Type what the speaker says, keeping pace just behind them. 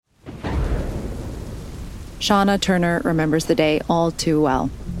Shauna Turner remembers the day all too well.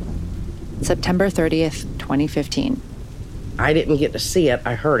 September 30th, 2015. I didn't get to see it.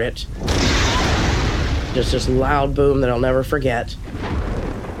 I heard it. Just this loud boom that I'll never forget.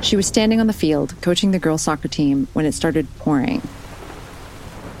 She was standing on the field coaching the girls' soccer team when it started pouring.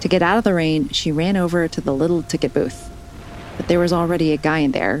 To get out of the rain, she ran over to the little ticket booth. But there was already a guy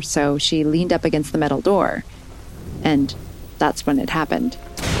in there, so she leaned up against the metal door. And that's when it happened.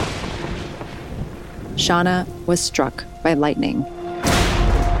 Shauna was struck by lightning.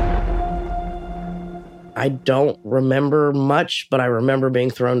 I don't remember much, but I remember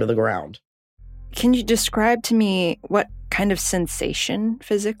being thrown to the ground. Can you describe to me what kind of sensation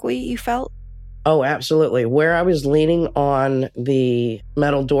physically you felt? Oh, absolutely. Where I was leaning on the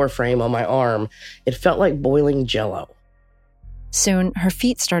metal door frame on my arm, it felt like boiling Jell-O. Soon, her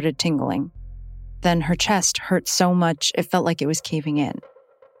feet started tingling. Then her chest hurt so much it felt like it was caving in.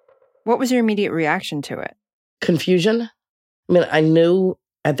 What was your immediate reaction to it? Confusion. I mean, I knew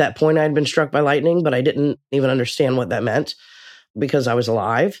at that point I had been struck by lightning, but I didn't even understand what that meant because I was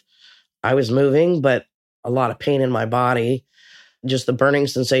alive. I was moving, but a lot of pain in my body. Just the burning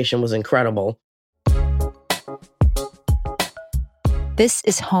sensation was incredible. This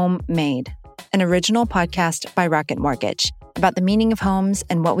is Homemade, an original podcast by Rocket Mortgage about the meaning of homes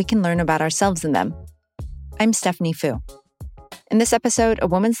and what we can learn about ourselves in them. I'm Stephanie Fu. In this episode, a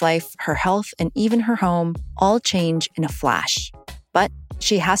woman's life, her health, and even her home all change in a flash. But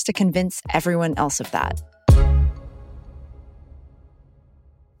she has to convince everyone else of that.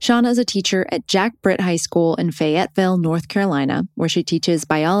 Shauna is a teacher at Jack Britt High School in Fayetteville, North Carolina, where she teaches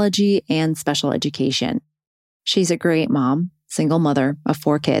biology and special education. She's a great mom, single mother of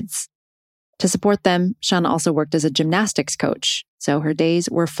 4 kids. To support them, Shauna also worked as a gymnastics coach, so her days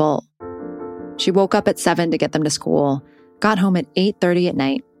were full. She woke up at 7 to get them to school, got home at 8:30 at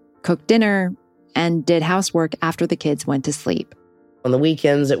night, cooked dinner, and did housework after the kids went to sleep. On the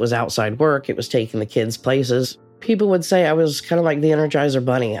weekends, it was outside work. It was taking the kids places. People would say I was kind of like the Energizer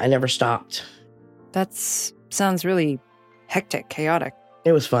Bunny. I never stopped. That sounds really hectic, chaotic.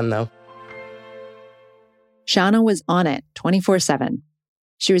 It was fun, though. Shauna was on it 24/7.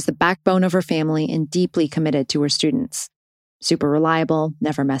 She was the backbone of her family and deeply committed to her students. Super reliable,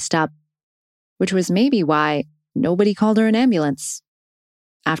 never messed up, which was maybe why nobody called her an ambulance.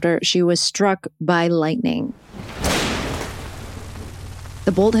 After she was struck by lightning.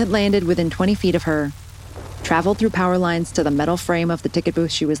 The bolt had landed within 20 feet of her, traveled through power lines to the metal frame of the ticket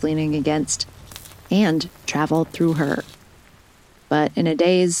booth she was leaning against, and traveled through her. But in a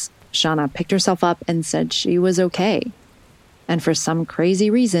daze, Shauna picked herself up and said she was okay. And for some crazy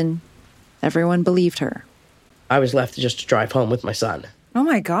reason, everyone believed her. I was left just to drive home with my son. Oh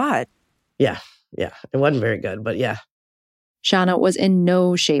my God. Yeah. It wasn't very good, but yeah. Shauna was in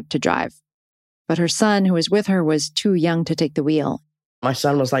no shape to drive. But her son, who was with her, was too young to take the wheel. My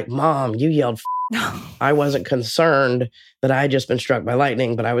son was like, "Mom, you yelled I wasn't concerned that I had just been struck by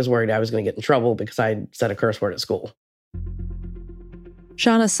lightning, but I was worried I was going to get in trouble because I said a curse word at school.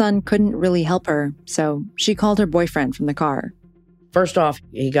 Shauna's son couldn't really help her, so she called her boyfriend from the car. First off,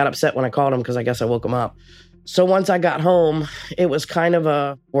 he got upset when I called him because I guess I woke him up. So once I got home, it was kind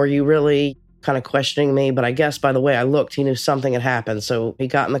of were you really kind of questioning me? But I guess by the way I looked, he knew something had happened. So he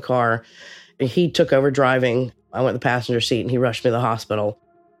got in the car and he took over driving. I went in the passenger seat and he rushed me to the hospital.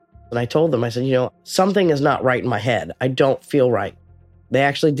 And I told them, I said, something is not right in my head. I don't feel right. They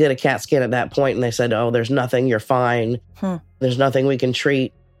actually did a CAT scan at that point and they said, "Oh, there's nothing. You're fine. There's nothing we can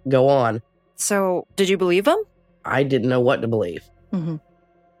treat. Go on." So did you believe him? I didn't know what to believe. Mm-hmm.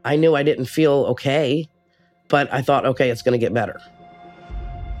 I knew I didn't feel okay, but I thought, okay, it's going to get better.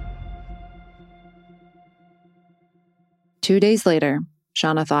 2 days later,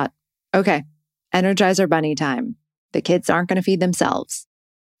 Shauna thought, okay, Energizer Bunny time. The kids aren't going to feed themselves.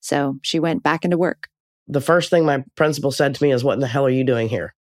 So she went back into work. The first thing my principal said to me is, "What in the hell are you doing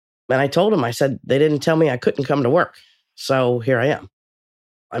here?" And I told him, I said, "They didn't tell me I couldn't come to work. So here I am."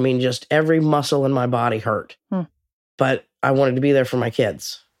 I mean, just every muscle in my body hurt. But I wanted to be there for my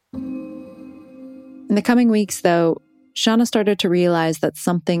kids. In the coming weeks, though, Shauna started to realize that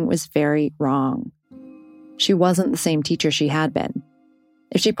something was very wrong. She wasn't the same teacher she had been.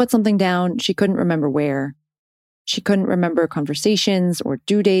 If she put something down, she couldn't remember where. She couldn't remember conversations or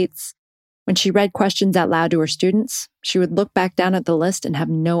due dates. When she read questions out loud to her students, she would look back down at the list and have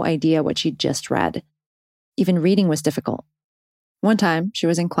no idea what she'd just read. Even reading was difficult. One time, she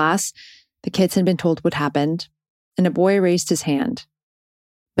was in class, the kids had been told what happened, and a boy raised his hand.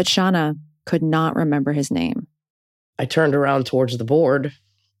 But Shauna could not remember his name. I turned around towards the board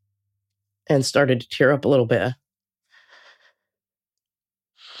and started to tear up a little bit.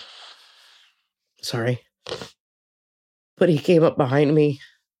 Sorry. But he came up behind me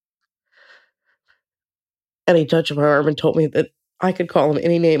and he touched my arm and told me that I could call him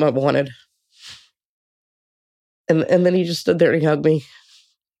any name I wanted. And then he just stood there and he hugged me.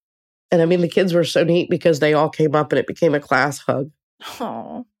 And I mean, the kids were so neat because they all came up and it became a class hug.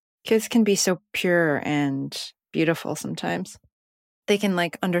 Oh, kids can be so pure and beautiful sometimes. They can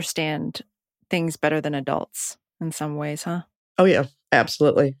understand things better than adults in some ways, huh? Oh, yeah,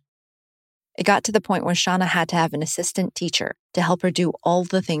 absolutely. It got to the point where Shauna had to have an assistant teacher to help her do all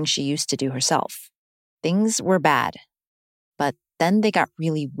the things she used to do herself. Things were bad, but then they got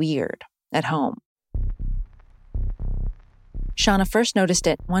really weird at home. Shauna first noticed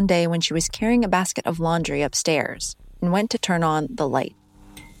it one day when she was carrying a basket of laundry upstairs and went to turn on the light.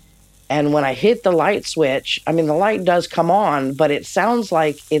 And when I hit the light switch, I mean, the light does come on, but it sounds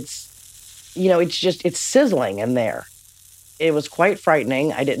like it's sizzling in there. It was quite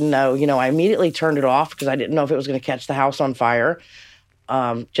frightening. I didn't know, I immediately turned it off because I didn't know if it was going to catch the house on fire.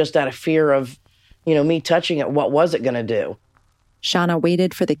 Just out of fear of, me touching it, what was it going to do? Shauna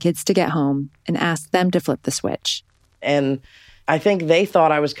waited for the kids to get home and asked them to flip the switch. And I think they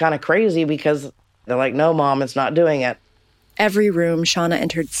thought I was kind of crazy because they're like, no, Mom, it's not doing it. Every room Shauna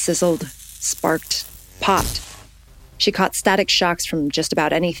entered sizzled, sparked, popped. She caught static shocks from just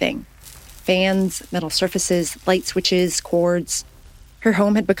about anything. Fans, metal surfaces, light switches, cords. Her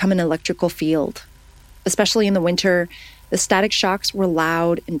home had become an electrical field. Especially in the winter, the static shocks were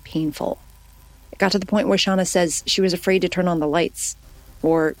loud and painful. It got to the point where Shauna says she was afraid to turn on the lights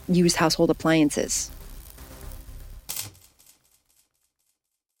or use household appliances.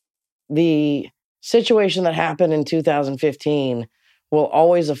 The situation that happened in 2015 will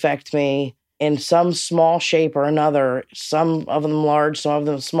always affect me in some small shape or another, some of them large, some of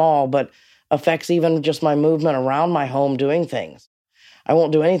them small, but affects even just my movement around my home doing things. I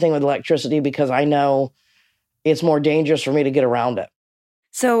won't do anything with electricity because I know it's more dangerous for me to get around it.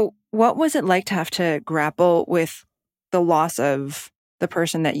 So what was it like to have to grapple with the loss of the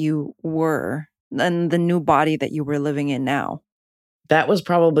person that you were and the new body that you were living in now? That was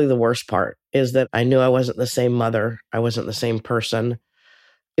probably the worst part, is that I knew I wasn't the same mother. I wasn't the same person.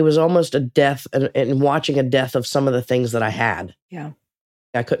 It was almost a death and watching a death of some of the things that I had. Yeah.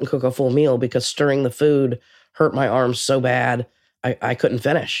 I couldn't cook a full meal because stirring the food hurt my arms so bad, I couldn't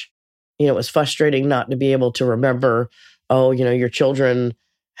finish. It was frustrating not to be able to remember, your children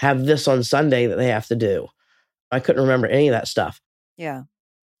have this on Sunday that they have to do. I couldn't remember any of that stuff. Yeah.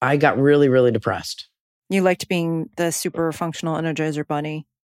 I got really, really depressed. You liked being the super functional Energizer bunny.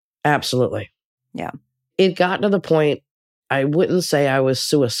 Absolutely. Yeah. It got to the point, I wouldn't say I was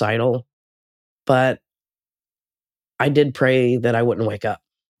suicidal, but I did pray that I wouldn't wake up.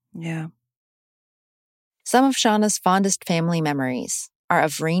 Yeah. Some of Shauna's fondest family memories are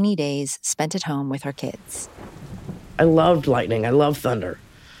of rainy days spent at home with her kids. I loved lightning. I loved thunder.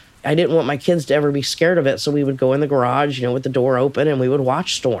 I didn't want my kids to ever be scared of it, so we would go in the garage, with the door open, and we would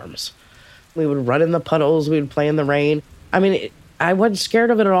watch storms. We would run in the puddles. We would play in the rain. I mean, I wasn't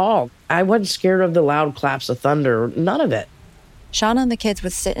scared of it at all. I wasn't scared of the loud claps of thunder. None of it. Shauna and the kids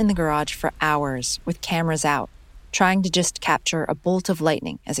would sit in the garage for hours with cameras out, trying to just capture a bolt of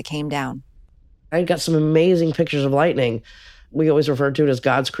lightning as it came down. I got some amazing pictures of lightning. We always referred to it as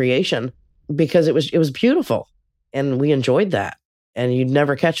God's creation because it was beautiful, and we enjoyed that. And you'd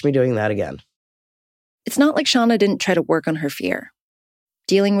never catch me doing that again. It's not like Shauna didn't try to work on her fear.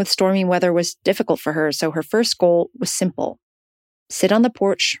 Dealing with stormy weather was difficult for her, so her first goal was simple. Sit on the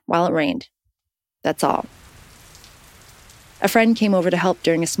porch while it rained. That's all. A friend came over to help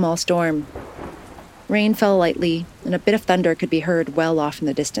during a small storm. Rain fell lightly, and a bit of thunder could be heard well off in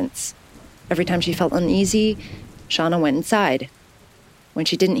the distance. Every time she felt uneasy, Shauna went inside. When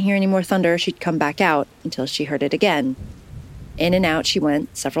she didn't hear any more thunder, she'd come back out until she heard it again. In and out she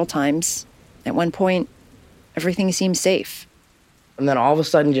went several times. At one point, everything seemed safe. And then all of a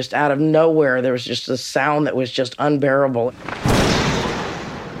sudden, just out of nowhere, there was just a sound that was just unbearable.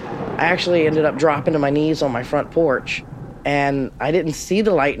 I actually ended up dropping to my knees on my front porch, and I didn't see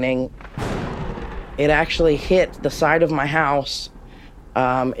the lightning. It actually hit the side of my house.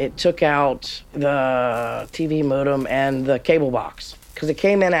 It took out the TV modem and the cable box, because it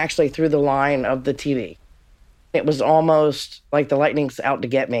came in actually through the line of the TV. It was almost like the lightning's out to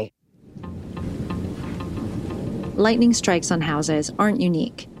get me. Lightning strikes on houses aren't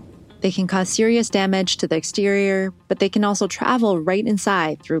unique. They can cause serious damage to the exterior, but they can also travel right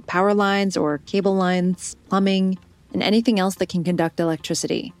inside through power lines or cable lines, plumbing, and anything else that can conduct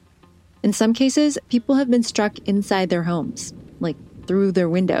electricity. In some cases, people have been struck inside their homes, like through their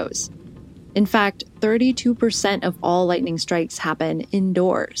windows. In fact, 32% of all lightning strikes happen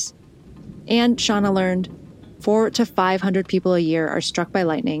indoors. And Shauna learned 400 to 500 people a year are struck by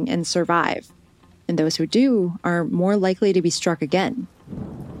lightning and survive. And those who do are more likely to be struck again.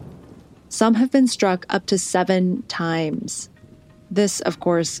 Some have been struck up to 7 times. This, of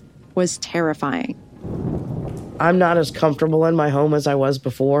course, was terrifying. I'm not as comfortable in my home as I was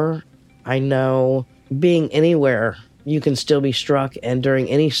before. I know being anywhere, you can still be struck, and during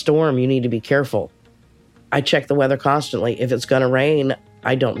any storm, you need to be careful. I check the weather constantly. If it's going to rain,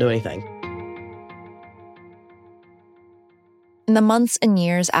 I don't do anything. In the months and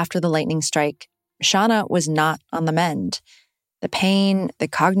years after the lightning strike, Shauna was not on the mend. The pain, the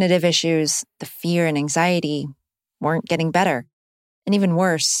cognitive issues, the fear and anxiety weren't getting better. And even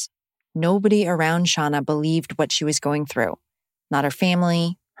worse, nobody around Shauna believed what she was going through. Not her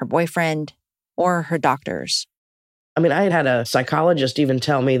family, her boyfriend, or her doctors. I mean, I had a psychologist even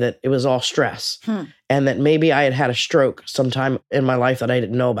tell me that it was all stress and that maybe I had had a stroke sometime in my life that I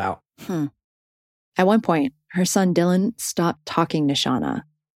didn't know about. At one point, her son Dylan stopped talking to Shauna.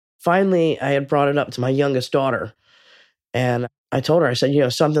 Finally, I had brought it up to my youngest daughter. And I told her, I said,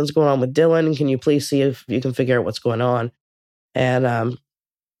 something's going on with Dylan. Can you please see if you can figure out what's going on? And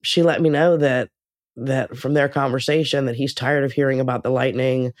she let me know that from their conversation that he's tired of hearing about the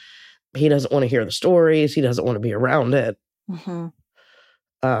lightning. He doesn't want to hear the stories. He doesn't want to be around it.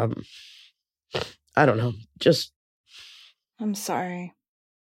 I don't know. I'm sorry.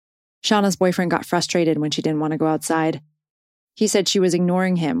 Shauna's boyfriend got frustrated when she didn't want to go outside. He said she was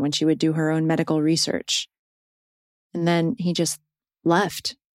ignoring him when she would do her own medical research. And then he just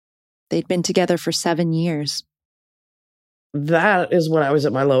left. They'd been together for 7 years. That is when I was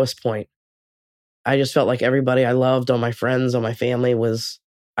at my lowest point. I just felt like everybody I loved, all my friends, all my family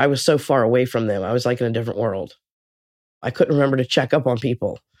I was so far away from them. I was like in a different world. I couldn't remember to check up on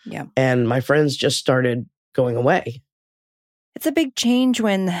people. Yeah. And my friends just started going away. It's a big change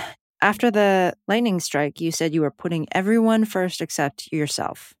when, after the lightning strike, you said you were putting everyone first except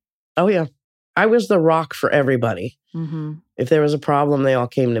yourself. Oh, yeah. I was the rock for everybody. If there was a problem, they all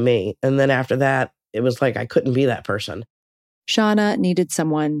came to me. And then after that, it was like I couldn't be that person. Shauna needed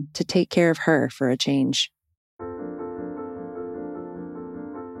someone to take care of her for a change.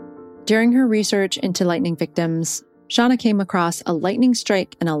 During her research into lightning victims, Shauna came across a lightning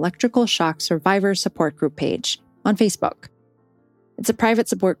strike and electrical shock survivor support group page on Facebook. It's a private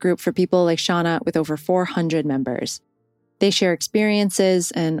support group for people like Shauna with over 400 members. They share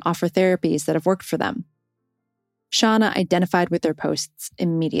experiences and offer therapies that have worked for them. Shauna identified with their posts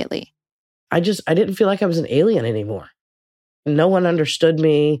immediately. I didn't feel like I was an alien anymore. No one understood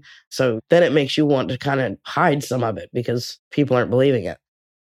me. So then it makes you want to kind of hide some of it because people aren't believing it.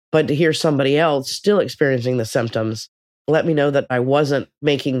 But to hear somebody else still experiencing the symptoms let me know that I wasn't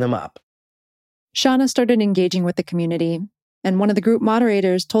making them up. Shauna started engaging with the community, and one of the group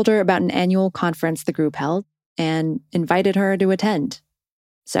moderators told her about an annual conference the group held and invited her to attend.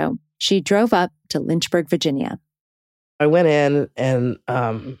 So she drove up to Lynchburg, Virginia. I went in and,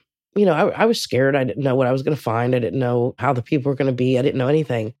 I was scared. I didn't know what I was going to find. I didn't know how the people were going to be. I didn't know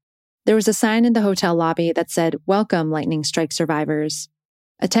anything. There was a sign in the hotel lobby that said, "Welcome, lightning strike survivors."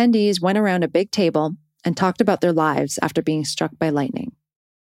 Attendees went around a big table and talked about their lives after being struck by lightning.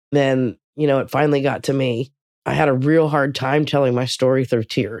 Then, it finally got to me. I had a real hard time telling my story through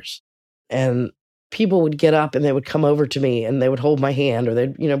tears. And people would get up and they would come over to me and they would hold my hand or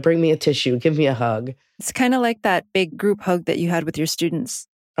they'd, bring me a tissue, give me a hug. It's kind of like that big group hug that you had with your students.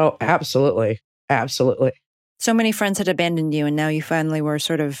 Oh, absolutely. Absolutely. So many friends had abandoned you and now you finally were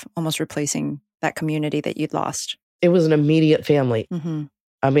sort of almost replacing that community that you'd lost. It was an immediate family. Mm-hmm.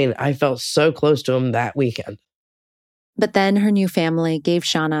 I mean, I felt so close to them that weekend. But then her new family gave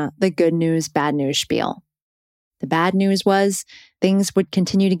Shauna the good news, bad news spiel. The bad news was things would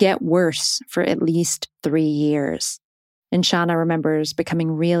continue to get worse for at least 3 years. And Shauna remembers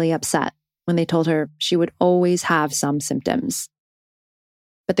becoming really upset when they told her she would always have some symptoms.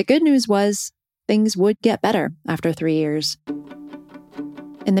 But the good news was things would get better after 3 years.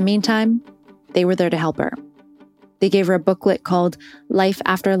 In the meantime, they were there to help her. They gave her a booklet called Life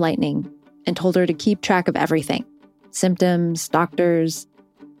After Lightning and told her to keep track of everything. Symptoms, doctors.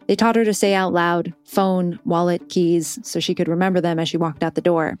 They taught her to say out loud, phone, wallet, keys, so she could remember them as she walked out the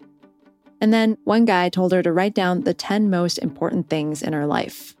door. And then one guy told her to write down the 10 most important things in her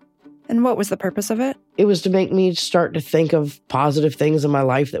life. And what was the purpose of it? It was to make me start to think of positive things in my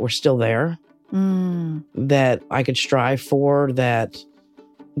life that were still there, that I could strive for, that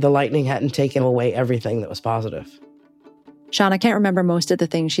the lightning hadn't taken away everything that was positive. Shauna can't remember most of the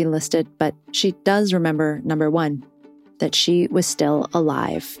things she listed, but she does remember number 1, that she was still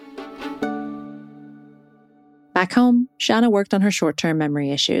alive. Back home, Shauna worked on her short-term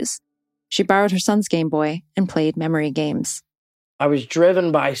memory issues. She borrowed her son's Game Boy and played memory games. I was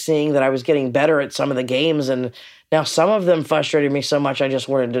driven by seeing that I was getting better at some of the games, and now some of them frustrated me so much I just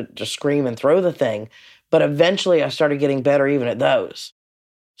wanted to scream and throw the thing. But eventually I started getting better even at those.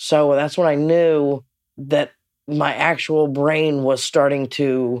 So that's when I knew that my actual brain was starting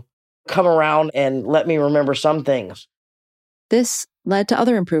to come around and let me remember some things. This led to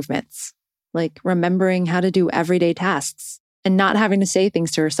other improvements, like remembering how to do everyday tasks and not having to say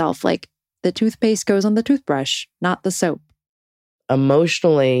things to herself like, the toothpaste goes on the toothbrush, not the soap.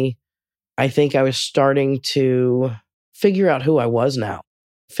 Emotionally, I think I was starting to figure out who I was now,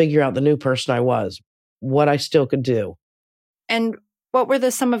 figure out the new person I was, what I still could do. And what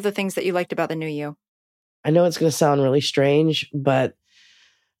were some of the things that you liked about the new you? I know it's going to sound really strange, but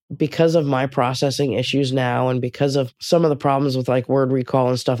because of my processing issues now and because of some of the problems with like word recall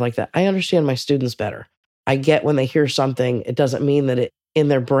and stuff like that, I understand my students better. I get when they hear something, it doesn't mean that it in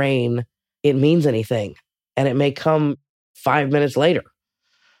their brain, it means anything. And it may come 5 minutes later.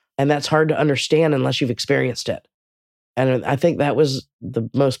 And that's hard to understand unless you've experienced it. And I think that was the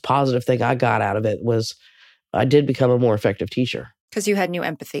most positive thing I got out of it was I did become a more effective teacher. Because you had new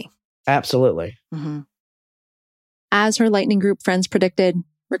empathy. Absolutely. Mm-hmm. As her Lightning Group friends predicted,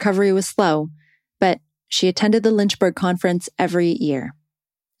 recovery was slow, but she attended the Lynchburg conference every year.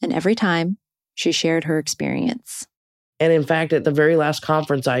 And every time, she shared her experience. And in fact, at the very last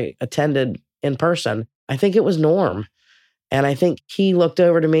conference I attended in person, I think it was Norm. And I think he looked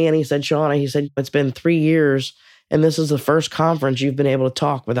over to me and he said, Shauna, he said, it's been 3 years and this is the first conference you've been able to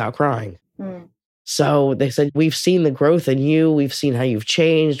talk without crying. Mm. So they said, we've seen the growth in you. We've seen how you've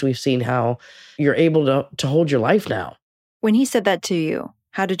changed. We've seen how you're able to hold your life now. When he said that to you,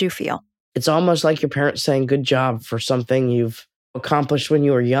 how did you feel? It's almost like your parents saying good job for something you've accomplished when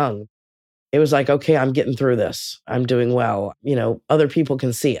you were young. It was like, okay, I'm getting through this. I'm doing well. You know, other people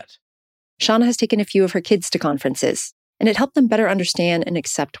can see it. Shauna has taken a few of her kids to conferences, and it helped them better understand and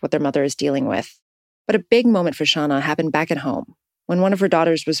accept what their mother is dealing with. But a big moment for Shauna happened back at home when one of her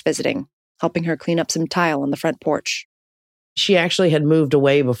daughters was visiting, helping her clean up some tile on the front porch. She actually had moved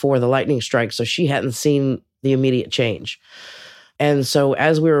away before the lightning strike, so she hadn't seen the immediate change. And so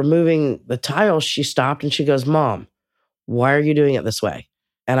as we were moving the tile, she stopped and she goes, Mom, why are you doing it this way?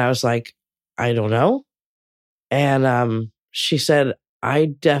 And I was like, I don't know. And she said, I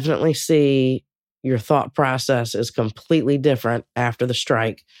definitely see your thought process is completely different after the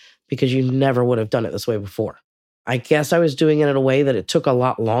strike because you never would have done it this way before. I guess I was doing it in a way that it took a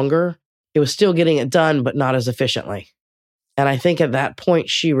lot longer. It was still getting it done, but not as efficiently. And I think at that point,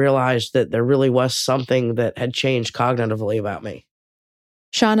 she realized that there really was something that had changed cognitively about me.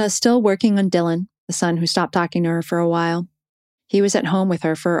 Shauna is still working on Dylan, the son who stopped talking to her for a while. He was at home with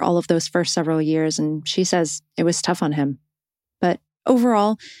her for all of those first several years, and she says it was tough on him. But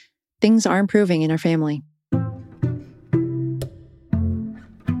overall, things are improving in her family.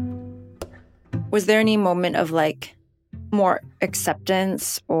 Was there any moment of like more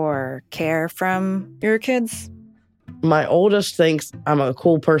acceptance or care from your kids? My oldest thinks I'm a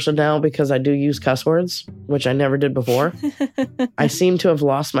cool person now because I do use cuss words, which I never did before. I seem to have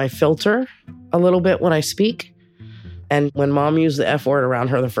lost my filter a little bit when I speak. And when Mom used the F word around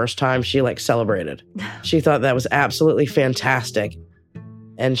her the first time, she like celebrated. She thought that was absolutely fantastic.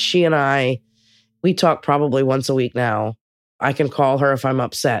 And she and we talk probably once a week now. I can call her if I'm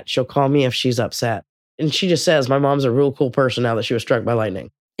upset. She'll call me if she's upset. And she just says, my mom's a real cool person now that she was struck by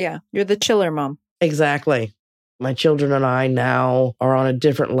lightning. Yeah, you're the chiller mom. Exactly. My children and I now are on a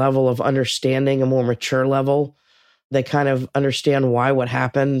different level of understanding, a more mature level. They kind of understand why what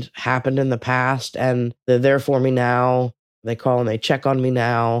happened in the past, and they're there for me now. They call and they check on me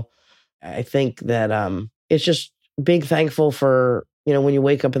now. I think that it's just being thankful for, when you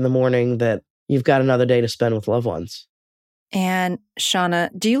wake up in the morning that you've got another day to spend with loved ones. And Shauna,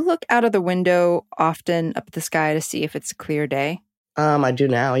 do you look out of the window often up at the sky to see if it's a clear day? I do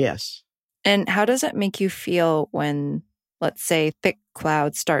now, yes. And how does it make you feel when, let's say, thick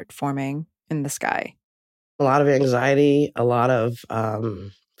clouds start forming in the sky? A lot of anxiety, a lot of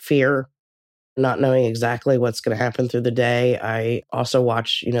fear, not knowing exactly what's going to happen through the day. I also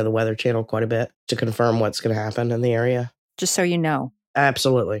watch, the Weather Channel quite a bit to confirm what's going to happen in the area. Just so you know.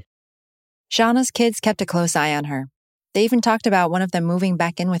 Absolutely. Shauna's kids kept a close eye on her. They even talked about one of them moving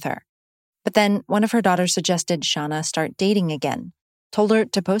back in with her. But then one of her daughters suggested Shauna start dating again, told her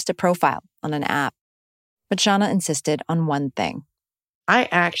to post a profile on an app. But Shauna insisted on one thing. I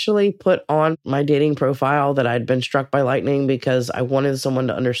actually put on my dating profile that I'd been struck by lightning because I wanted someone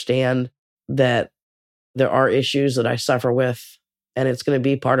to understand that there are issues that I suffer with, and it's going to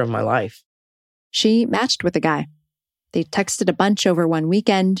be part of my life. She matched with the guy. They texted a bunch over one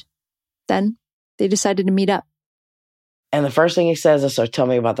weekend. Then they decided to meet up. And the first thing he says is, so tell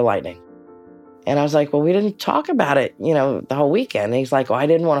me about the lightning. And I was like, well, we didn't talk about it, the whole weekend. And he's like, well, I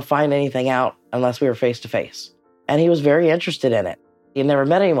didn't want to find anything out unless we were face to face. And he was very interested in it. He had never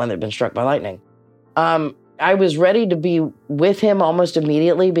met anyone that had been struck by lightning. I was ready to be with him almost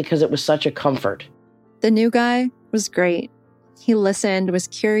immediately because it was such a comfort. The new guy was great. He listened, was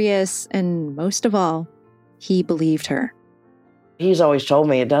curious, and most of all, he believed her. He's always told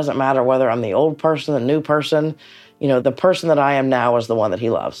me it doesn't matter whether I'm the old person, the new person. The person that I am now is the one that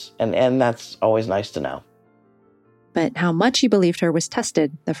he loves. And that's always nice to know. But how much he believed her was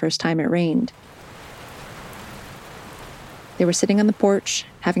tested the first time it rained. They were sitting on the porch,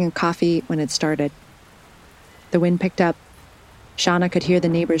 having a coffee when it started. The wind picked up. Shauna could hear the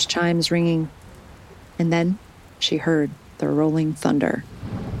neighbors' chimes ringing. And then she heard the rolling thunder.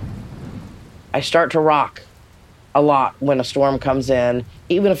 I start to rock a lot when a storm comes in,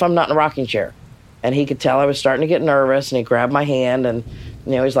 even if I'm not in a rocking chair. And he could tell I was starting to get nervous, and he grabbed my hand, and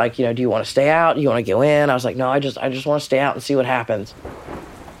he's like, do you want to stay out? Do you want to go in? I was like, no, I just want to stay out and see what happens.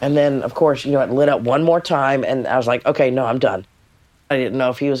 And then, of course, it lit up one more time, and I was like, okay, no, I'm done. I didn't know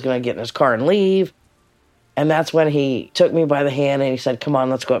if he was going to get in his car and leave. And that's when he took me by the hand and he said, come on,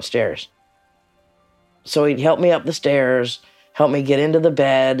 let's go upstairs. So he helped me up the stairs, helped me get into the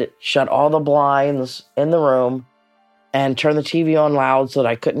bed, shut all the blinds in the room, and turned the TV on loud so that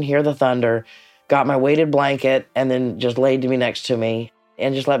I couldn't hear the thunder, got my weighted blanket, and then just laid me next to me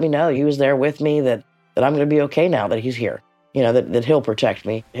and just let me know he was there with me, that I'm going to be okay now that he's here, that he'll protect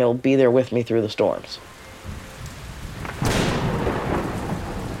me. He'll be there with me through the storms.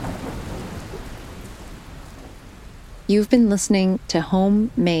 You've been listening to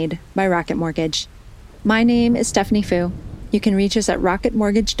Home Made by Rocket Mortgage. My name is Stephanie Fu. You can reach us at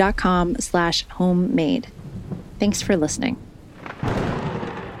rocketmortgage.com/homemade. Thanks for listening.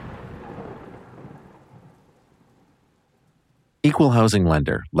 Equal housing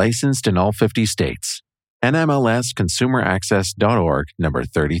lender, licensed in all 50 states. NMLS ConsumerAccess.org, number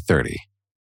 3030.